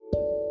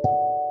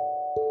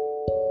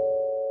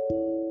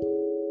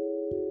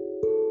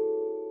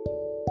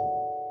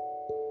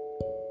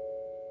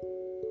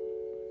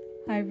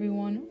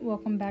everyone.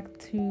 Welcome back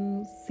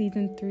to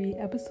Season 3,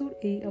 Episode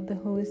 8 of the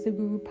Holistic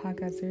Guru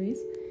podcast series.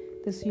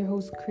 This is your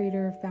host,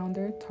 creator,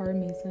 founder, Tara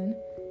Mason.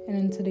 And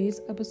in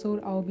today's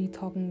episode, I'll be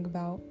talking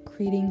about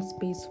creating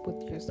space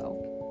with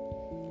yourself.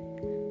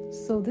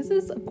 So this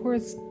is, of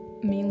course,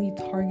 mainly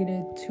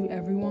targeted to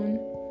everyone,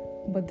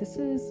 but this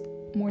is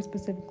more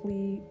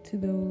specifically to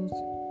those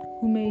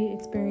who may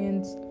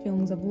experience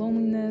feelings of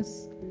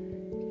loneliness,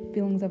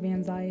 feelings of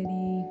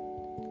anxiety,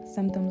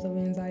 symptoms of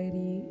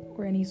anxiety,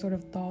 or any sort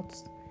of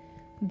thoughts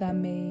that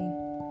may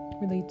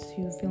relate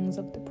to feelings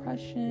of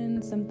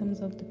depression,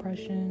 symptoms of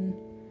depression,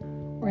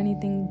 or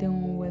anything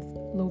dealing with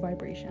low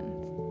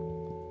vibrations.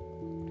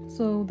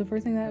 So the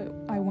first thing that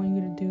I want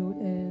you to do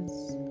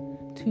is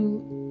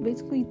to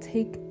basically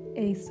take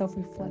a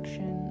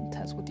self-reflection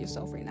test with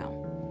yourself right now,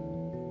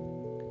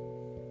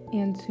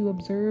 and to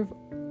observe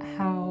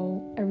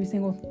how every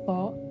single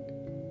thought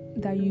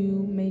that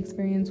you may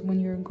experience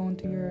when you're going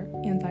through your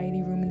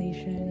anxiety,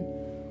 rumination,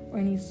 or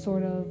any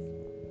sort of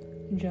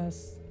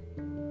just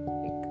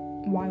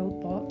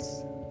wild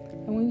thoughts.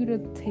 I want you to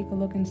take a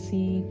look and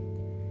see,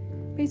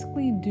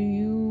 basically, do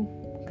you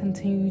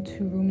continue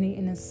to ruminate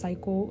in a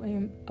cycle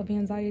of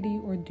anxiety,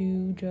 or do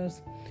you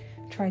just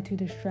try to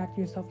distract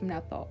yourself from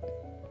that thought?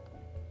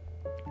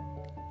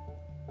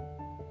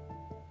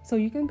 So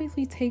you can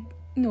basically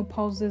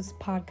pause this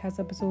podcast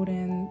episode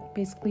and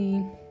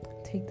basically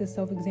take this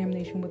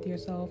self-examination with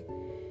yourself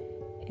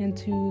and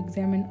to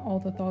examine all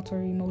the thoughts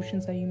or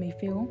emotions that you may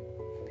feel.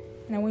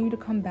 And I want you to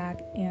come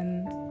back,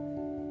 and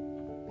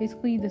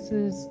basically this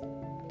is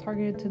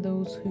targeted to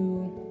those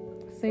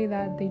who say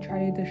that they try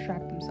to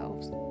distract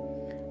themselves.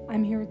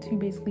 I'm here to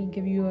basically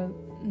give you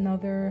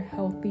another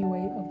healthy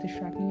way of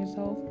distracting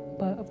yourself,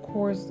 but of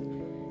course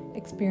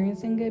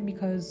experiencing it,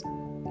 because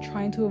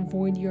trying to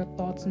avoid your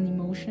thoughts and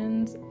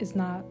emotions is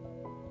not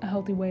a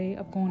healthy way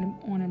of going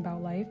on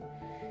about life.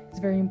 It's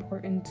very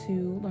important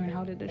to learn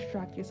how to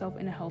distract yourself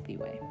in a healthy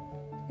way.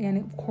 And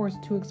of course,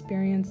 to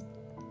experience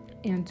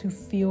and to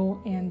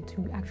feel and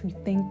to actually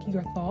think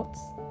your thoughts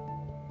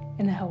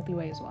in a healthy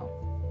way as well.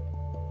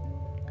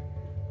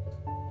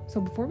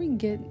 So before we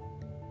get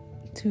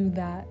to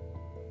that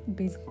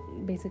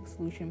basic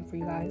solution for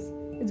you guys,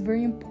 it's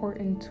very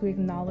important to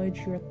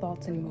acknowledge your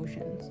thoughts and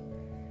emotions.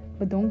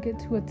 But don't get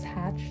too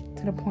attached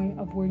to the point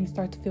of where you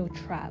start to feel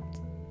trapped.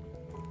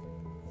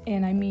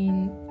 And I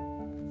mean,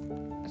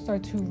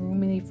 start to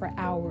ruminate for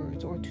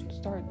hours, or to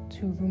start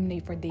to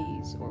ruminate for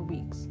days or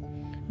weeks,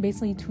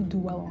 basically to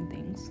dwell on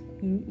things.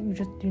 You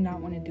just do not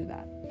want to do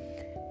that,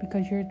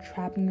 because you're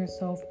trapping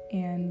yourself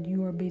and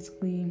you are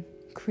basically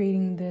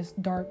creating this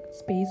dark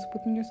space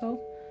within yourself.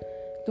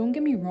 Don't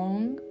get me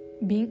wrong,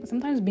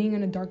 sometimes being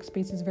in a dark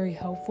space is very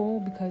helpful,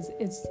 because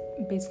it's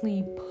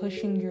basically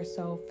pushing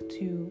yourself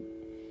to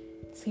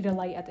see the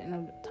light at the end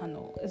of the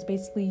tunnel. It's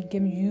basically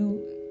giving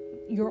you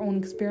your own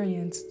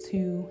experience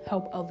to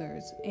help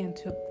others, and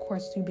to, of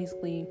course, to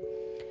basically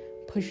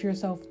push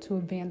yourself to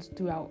advance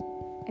throughout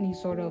any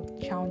sort of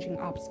challenging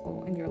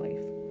obstacle in your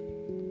life.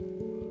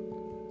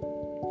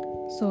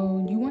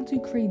 So you want to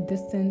create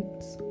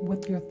distance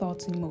with your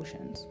thoughts and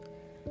emotions,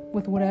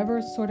 with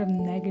whatever sort of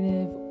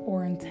negative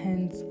or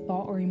intense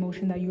thought or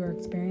emotion that you are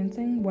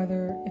experiencing,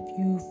 whether if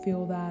you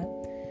feel that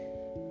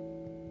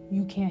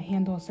you can't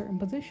handle a certain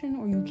position,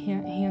 or you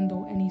can't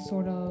handle any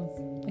sort of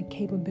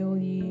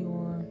capability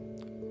or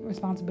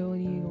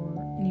responsibility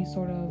or any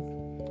sort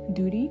of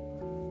duty.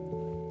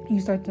 You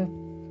start to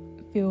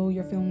feel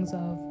your feelings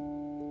of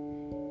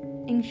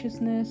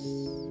anxiousness,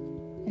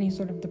 any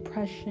sort of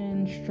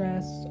depression,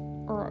 stress,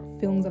 or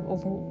feelings of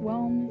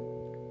overwhelm,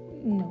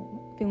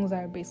 feelings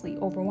that are basically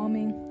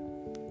overwhelming.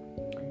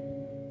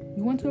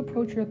 You want to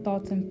approach your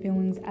thoughts and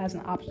feelings as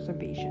an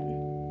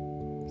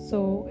observation.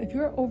 So if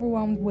you're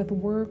overwhelmed with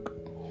work,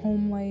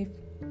 home life,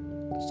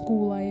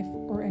 school life,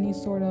 or any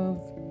sort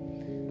of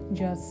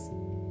just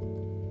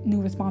new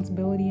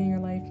responsibility in your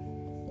life,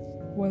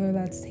 whether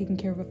that's taking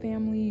care of a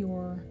family,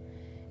 or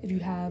if you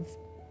have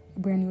a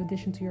brand new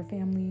addition to your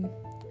family,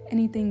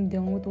 anything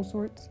dealing with those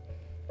sorts,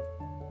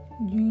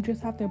 you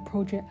just have to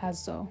approach it as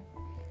so.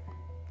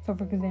 So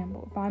for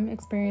example, if I'm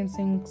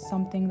experiencing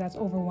something that's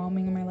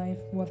overwhelming in my life,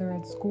 whether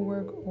it's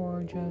schoolwork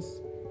or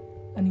just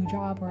a new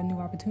job or a new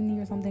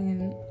opportunity or something,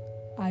 and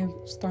I'm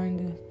starting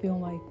to feel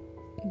like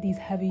these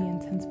heavy,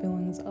 intense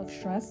feelings of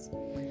stress,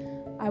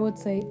 I would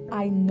say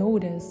I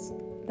notice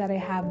that I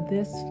have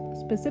this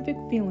specific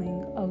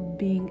feeling of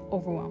being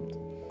overwhelmed.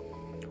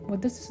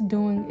 What this is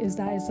doing is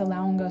that it's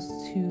allowing us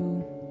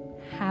to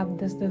have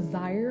this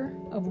desire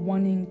of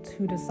wanting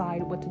to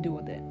decide what to do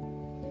with it.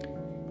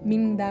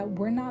 Meaning that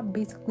we're not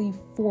basically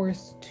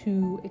forced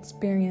to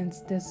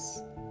experience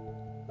this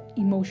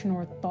emotion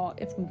or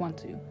thought if we want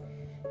to.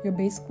 You're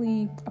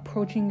basically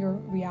approaching your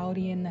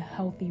reality in a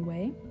healthy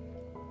way,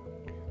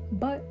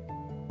 but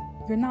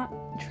you're not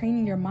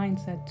training your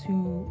mindset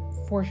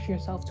to force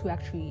yourself to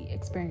actually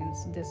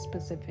experience this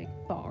specific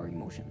thought or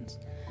emotions.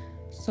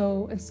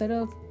 So instead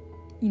of,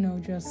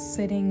 just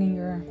sitting in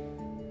your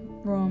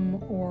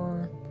room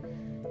or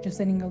just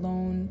sitting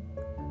alone,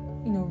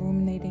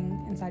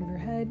 ruminating inside of your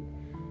head,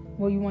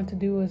 what you want to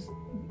do is,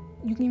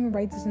 you can even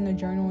write this in a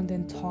journal and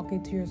then talk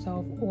it to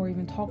yourself, or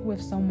even talk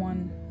with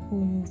someone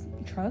who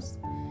you trust,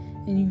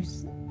 and you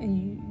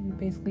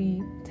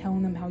basically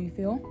telling them how you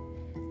feel.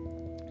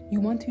 You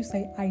want to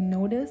say, I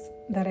notice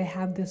that I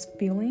have this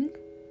feeling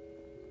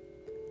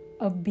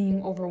of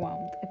being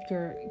overwhelmed, if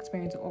you're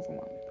experiencing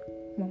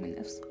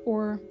overwhelmingness.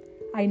 Or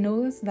I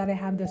notice that I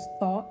have this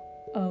thought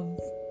of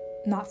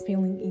not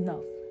feeling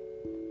enough.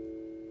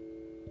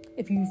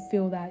 If you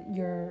feel that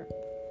you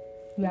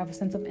have a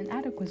sense of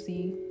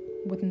inadequacy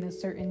within a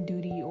certain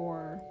duty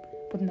or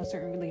within a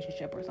certain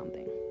relationship or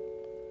something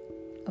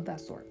of that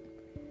sort.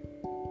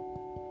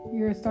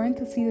 You're starting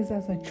to see this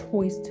as a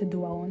choice to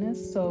dwell on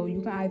this. So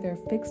you can either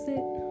fix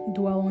it,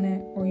 dwell on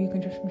it, or you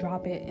can just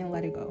drop it and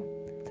let it go,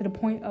 to the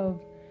point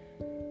of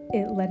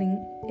it letting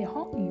it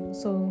haunt you.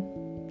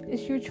 So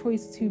it's your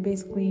choice to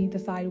basically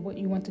decide what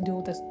you want to do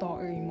with this thought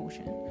or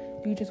emotion.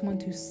 Do you just want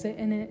to sit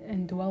in it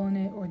and dwell on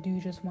it, or do you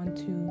just want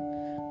to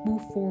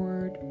move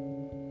forward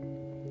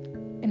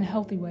in a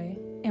healthy way?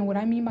 And what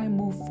I mean by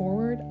move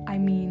forward, I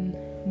mean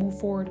move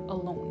forward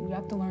alone. You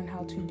have to learn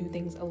how to do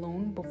things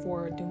alone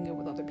before doing it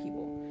with other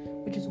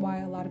people, which is why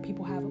a lot of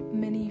people have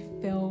many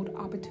failed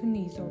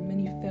opportunities, or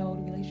many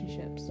failed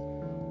relationships,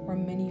 or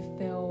many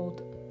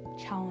failed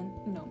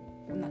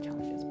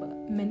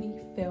many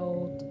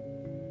failed,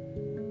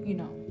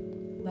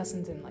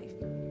 lessons in life,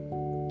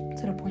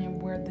 to the point of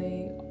where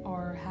they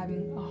are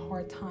having a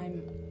hard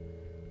time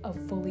of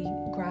fully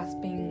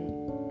grasping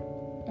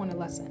on a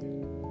lesson.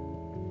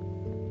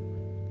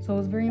 So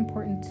it's very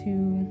important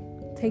to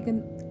take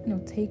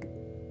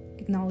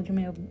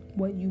acknowledgement of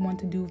what you want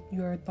to do with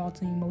your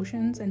thoughts and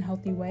emotions in a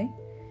healthy way.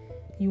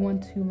 You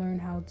want to learn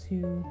how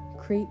to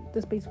create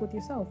the space with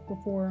yourself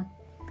before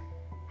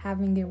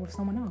having it with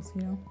someone else,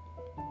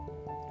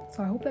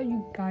 So I hope that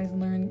you guys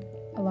learned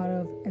a lot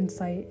of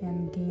insight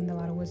and gained a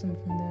lot of wisdom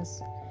from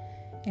this,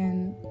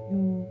 and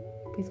you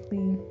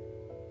basically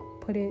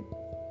put it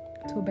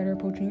to a better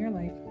approach in your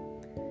life.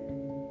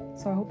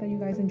 So I hope that you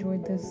guys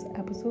enjoyed this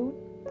episode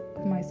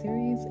of my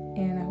series,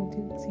 and I hope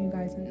to see you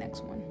guys in the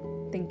next one.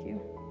 Thank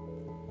you.